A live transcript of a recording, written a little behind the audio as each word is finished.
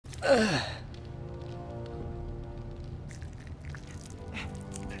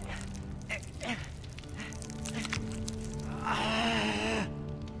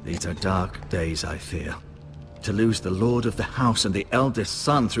These are dark days, I fear. To lose the lord of the house and the eldest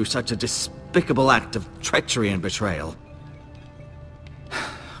son through such a despicable act of treachery and betrayal.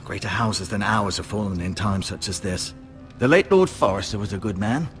 Greater houses than ours have fallen in times such as this. The late Lord Forrester was a good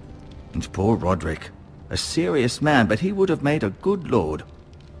man. And poor Roderick. A serious man, but he would have made a good lord.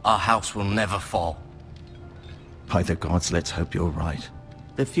 Our house will never fall. By the gods, let's hope you're right.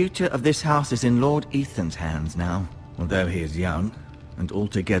 The future of this house is in Lord Ethan's hands now, although he is young and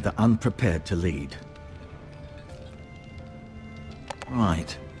altogether unprepared to lead.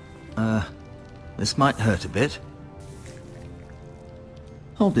 Right. This might hurt a bit.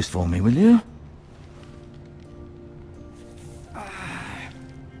 Hold this for me, will you? I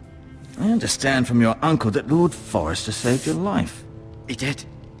understand from your uncle that Lord Forrester saved your life. He did.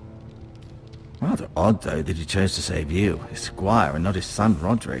 Rather odd, though, that he chose to save you, his squire, and not his son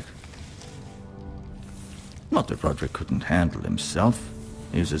Roderick. Not that Roderick couldn't handle himself.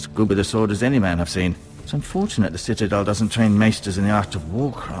 He was as good with a sword as any man I've seen. It's unfortunate the Citadel doesn't train maesters in the art of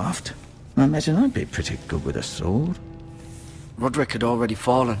warcraft. I imagine I'd be pretty good with a sword. Roderick had already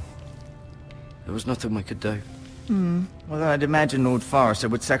fallen. There was nothing we could do. Well, I'd imagine Lord Forrester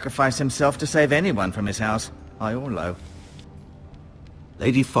would sacrifice himself to save anyone from his house, high or low.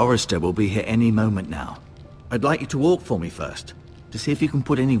 Lady Forrester will be here any moment now. I'd like you to walk for me first, to see if you can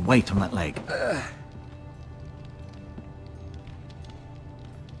put any weight on that leg.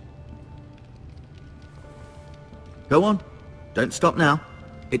 Go on. Don't stop now.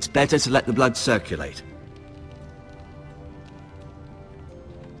 It's better to let the blood circulate.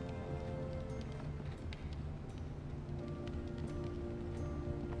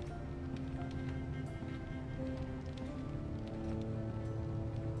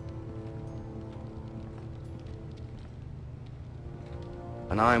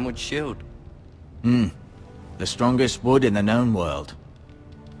 An ironwood shield. The strongest wood in the known world.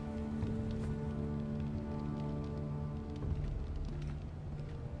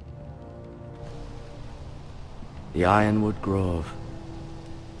 The Ironwood Grove.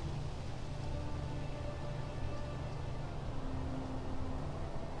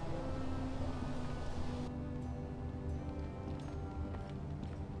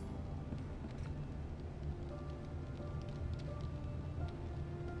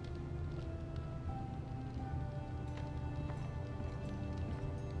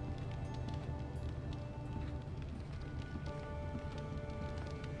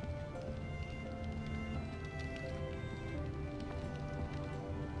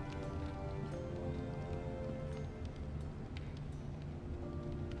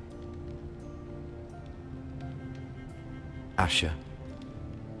 Asher.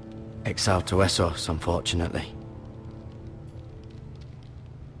 Exiled to Essos, unfortunately.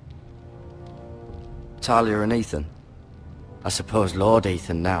 Talia and Ethan. I suppose Lord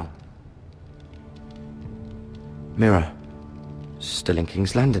Ethan now. Mira. Still in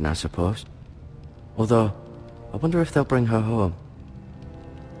King's Landing, I suppose. Although, I wonder if they'll bring her home.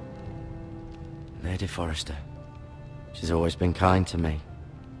 Lady Forrester. She's always been kind to me.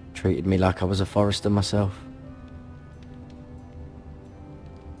 Treated me like I was a Forrester myself.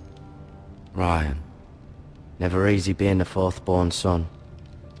 Ryan. Never easy being the fourth-born son.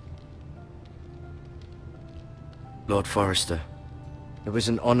 Lord Forrester. It was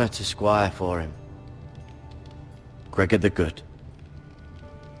an honor to squire for him. Gregor the Good.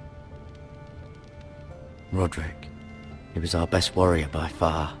 Roderick. He was our best warrior by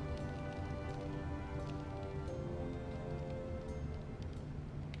far.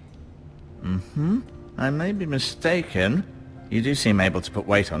 I may be mistaken. You do seem able to put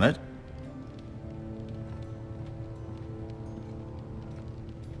weight on it.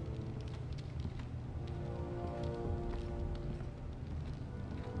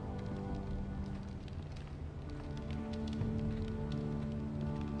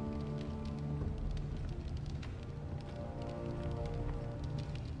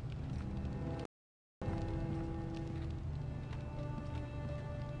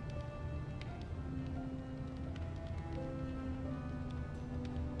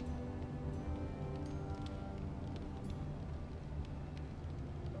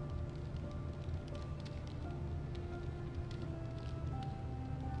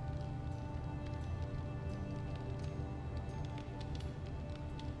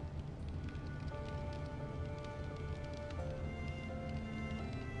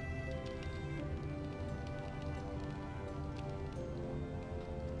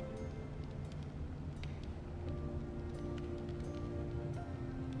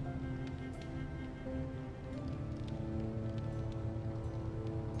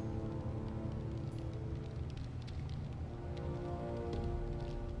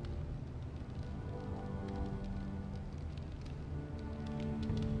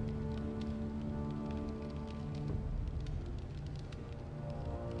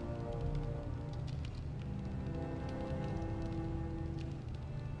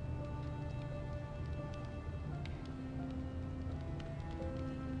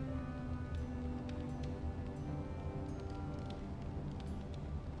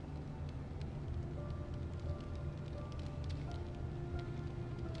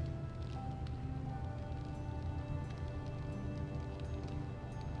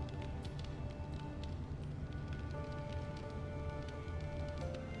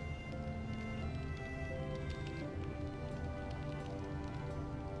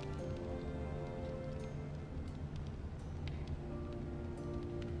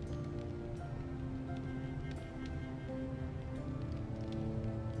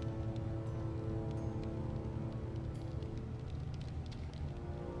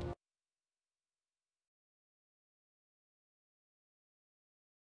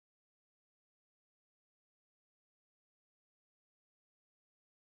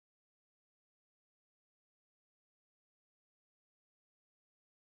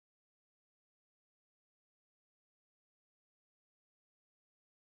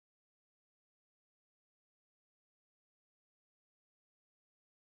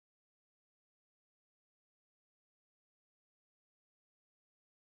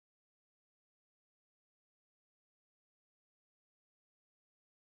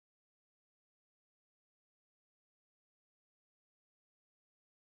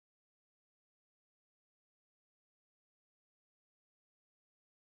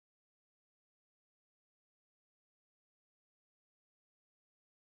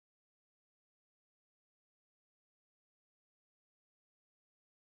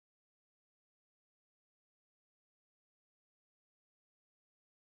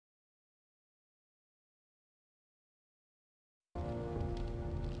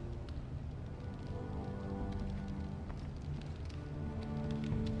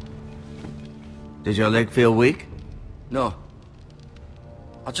 Does your leg feel weak? No.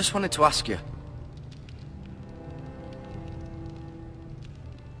 I just wanted to ask you.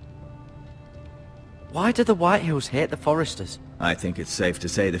 Why do the Whitehills hate the Forresters? I think it's safe to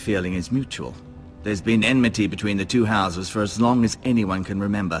say the feeling is mutual. There's been enmity between the two houses for as long as anyone can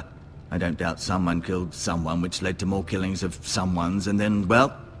remember. I don't doubt someone killed someone, which led to more killings of someones, and then,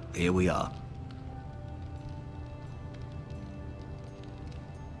 well, here we are.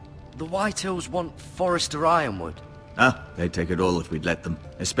 The Whitehills want Forrester Ironwood. Ah, they'd take it all if we'd let them,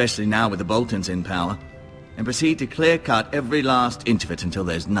 especially now with the Boltons in power, and proceed to clear-cut every last inch of it until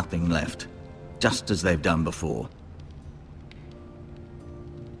there's nothing left, just as they've done before.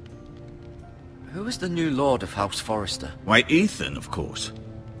 Who is the new Lord of House Forrester? Why, Ethan, of course.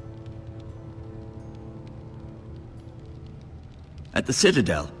 At the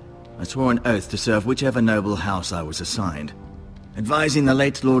Citadel, I swore an oath to serve whichever noble house I was assigned. Advising the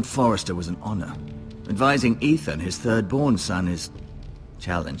late Lord Forrester was an honor. Advising Ethan, his third-born son, is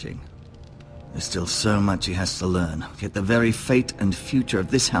challenging. There's still so much he has to learn, yet the very fate and future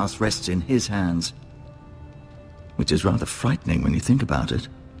of this house rests in his hands. Which is rather frightening when you think about it.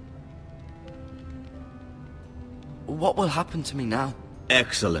 What will happen to me now?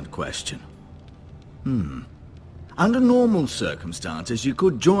 Excellent question. Under normal circumstances, you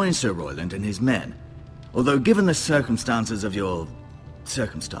could join Sir Royland and his men. Although given the circumstances of your...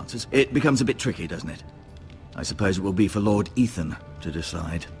 circumstances, it becomes a bit tricky, doesn't it? I suppose it will be for Lord Ethan to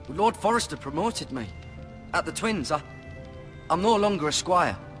decide. Lord Forrester promoted me. At the Twins, I'm no longer a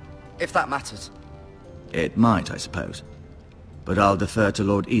squire, if that matters. It might, I suppose. But I'll defer to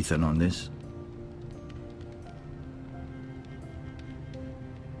Lord Ethan on this.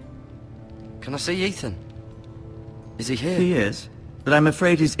 Can I see Ethan? Is he here? He is, but I'm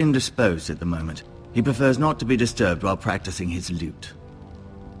afraid he's indisposed at the moment. He prefers not to be disturbed while practicing his lute.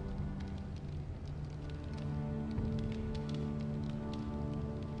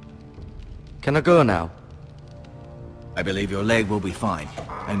 Can I go now? I believe your leg will be fine.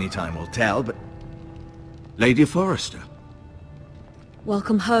 Only time will tell, but... Lady Forrester.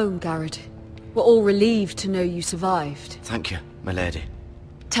 Welcome home, Garrett. We're all relieved to know you survived. Thank you, my lady.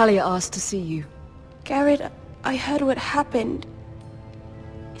 Talia asked to see you. Garrett, I heard what happened.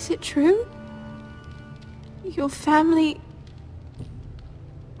 Is it true? Your family...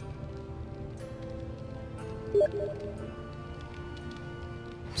 I'm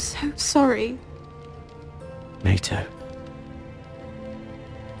so sorry. Me too.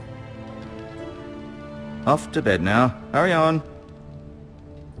 Off to bed now. Hurry on.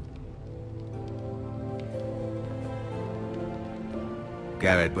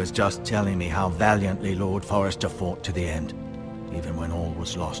 Garrett was just telling me how valiantly Lord Forrester fought to the end, even when all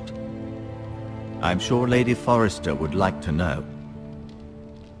was lost. I'm sure Lady Forrester would like to know.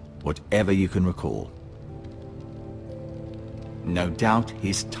 Whatever you can recall. No doubt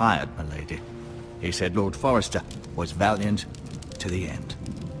he's tired, my lady. He said Lord Forrester was valiant to the end.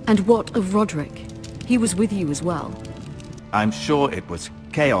 And what of Roderick? He was with you as well. I'm sure it was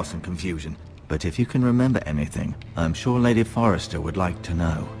chaos and confusion, but if you can remember anything, I'm sure Lady Forrester would like to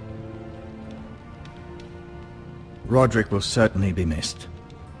know. Roderick will certainly be missed.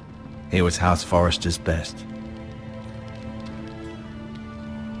 He was House Forrester's best.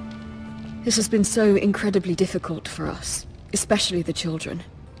 This has been so incredibly difficult for us, especially the children.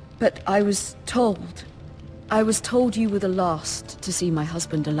 But I was told you were the last to see my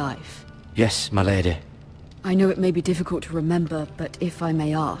husband alive. Yes, my lady. I know it may be difficult to remember, but if I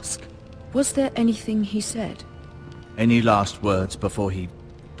may ask, was there anything he said? Any last words before he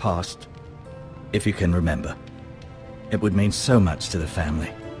passed? If you can remember. It would mean so much to the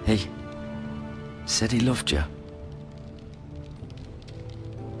family. He said he loved you.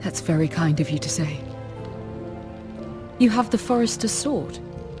 That's very kind of you to say. You have the Forrester's sword.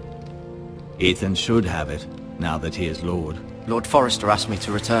 Ethan should have it, now that he is Lord. Lord Forrester asked me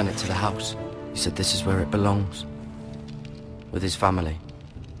to return it to the house. He said this is where it belongs. With his family.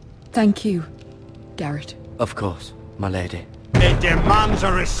 Thank you, Garrett. Of course, my lady. It demands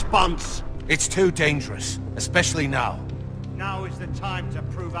a response. It's too dangerous, especially now. Now is the time to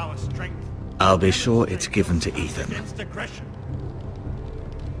prove our strength. I'll be sure it's given to Ethan. Against aggression.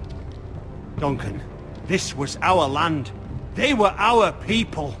 Duncan, this was our land. They were our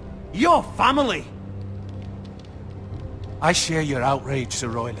people. Your family. I share your outrage, Sir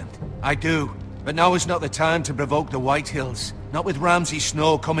Royland. I do. But now is not the time to provoke the Whitehills. Not with Ramsay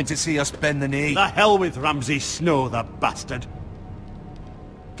Snow coming to see us bend the knee. The hell with Ramsay Snow, the bastard.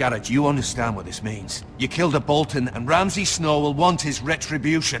 Garrett, you understand what this means. You killed a Bolton, and Ramsay Snow will want his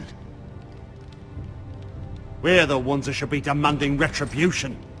retribution. We're the ones that should be demanding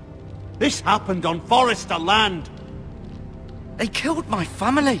retribution. This happened on Forrester land. They killed my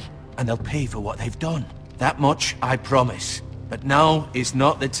family. And they'll pay for what they've done. That much I promise. But now is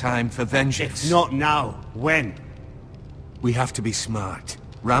not the time for vengeance. If not now, when? We have to be smart.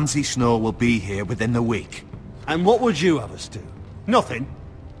 Ramsay Snow will be here within the week. And what would you have us do? Nothing?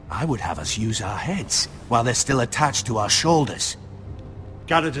 I would have us use our heads, while they're still attached to our shoulders.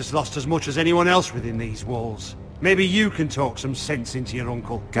 Garrett has lost as much as anyone else within these walls. Maybe you can talk some sense into your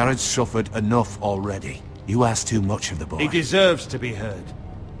uncle. Garrett's suffered enough already. You ask too much of the boy. He deserves to be heard.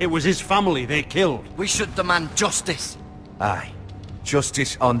 It was his family they killed. We should demand justice. Aye.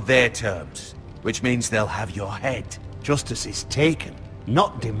 Justice on their terms. Which means they'll have your head. Justice is taken,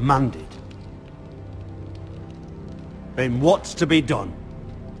 not demanded. Then what's to be done?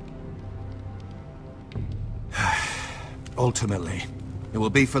 Ultimately, it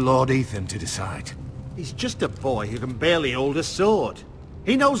will be for Lord Ethan to decide. He's just a boy who can barely hold a sword.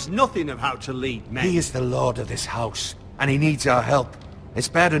 He knows nothing of how to lead men. He is the lord of this house, and he needs our help. It's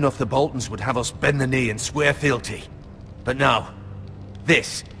bad enough the Boltons would have us bend the knee and swear fealty. But now,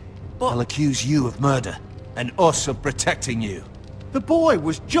 this. I'll accuse you of murder, and us of protecting you. The boy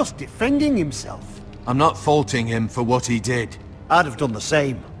was just defending himself. I'm not faulting him for what he did. I'd have done the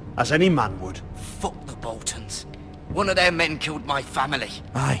same, as any man would. Fuck the Boltons. One of their men killed my family.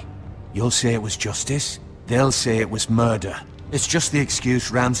 Aye. You'll say it was justice. They'll say it was murder. It's just the excuse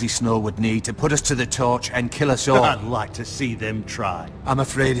Ramsay Snow would need to put us to the torch and kill us all. I'd like to see them try. I'm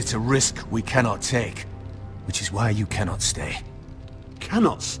afraid it's a risk we cannot take. Which is why you cannot stay.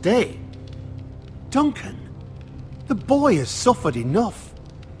 Cannot stay? Duncan, the boy has suffered enough.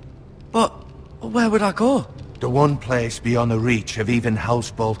 But where would I go? The one place beyond the reach of even House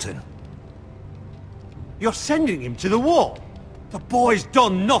Bolton. You're sending him to the wall? The boy's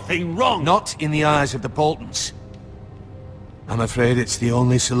done nothing wrong! Not in the eyes of the Boltons. I'm afraid it's the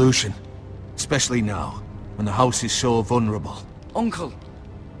only solution. Especially now, when the house is so vulnerable. Uncle,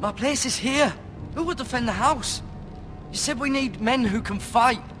 my place is here. Who would defend the house? You said we need men who can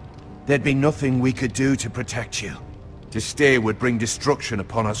fight. There'd be nothing we could do to protect you. To stay would bring destruction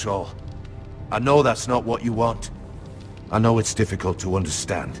upon us all. I know that's not what you want. I know it's difficult to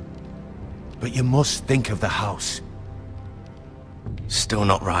understand. But you must think of the house. Still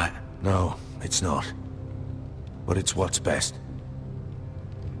not right. No, it's not. But it's what's best.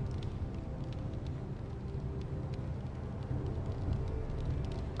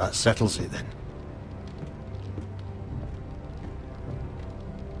 That settles it then.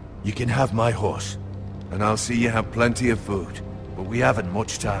 You can have my horse, and I'll see you have plenty of food. But we haven't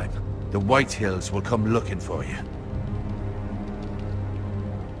much time. The White Hills will come looking for you.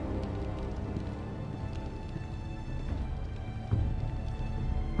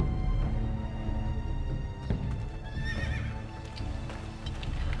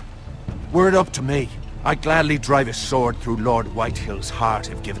 Were it up to me, I'd gladly drive a sword through Lord Whitehill's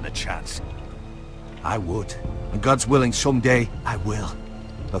heart if given the chance. I would. And God's willing, someday I will.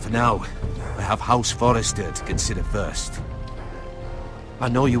 But for now, I have House Forrester to consider first. I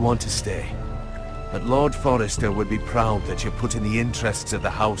know you want to stay, but Lord Forrester would be proud that you're putting the interests of the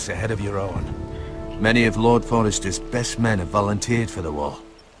house ahead of your own. Many of Lord Forrester's best men have volunteered for the war.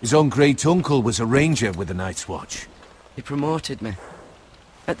 His own great-uncle was a ranger with the Night's Watch. He promoted me.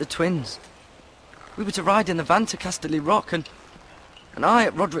 At the Twins. We were to ride in the van to Casterly Rock, and I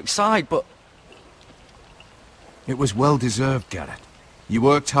at Roderick's side, but... It was well deserved, Garrett. You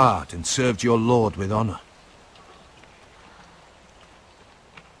worked hard and served your lord with honor.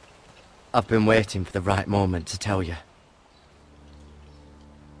 I've been waiting for the right moment to tell you.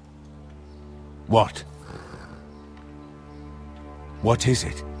 What? What is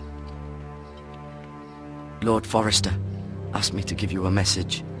it? Lord Forrester asked me to give you a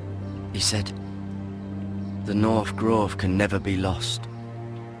message. He said, the North Grove can never be lost.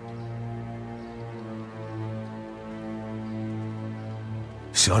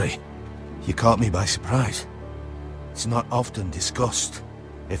 Sorry, you caught me by surprise. It's not often discussed,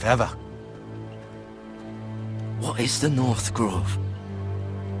 if ever. What is the North Grove?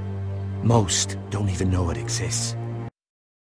 Most don't even know it exists.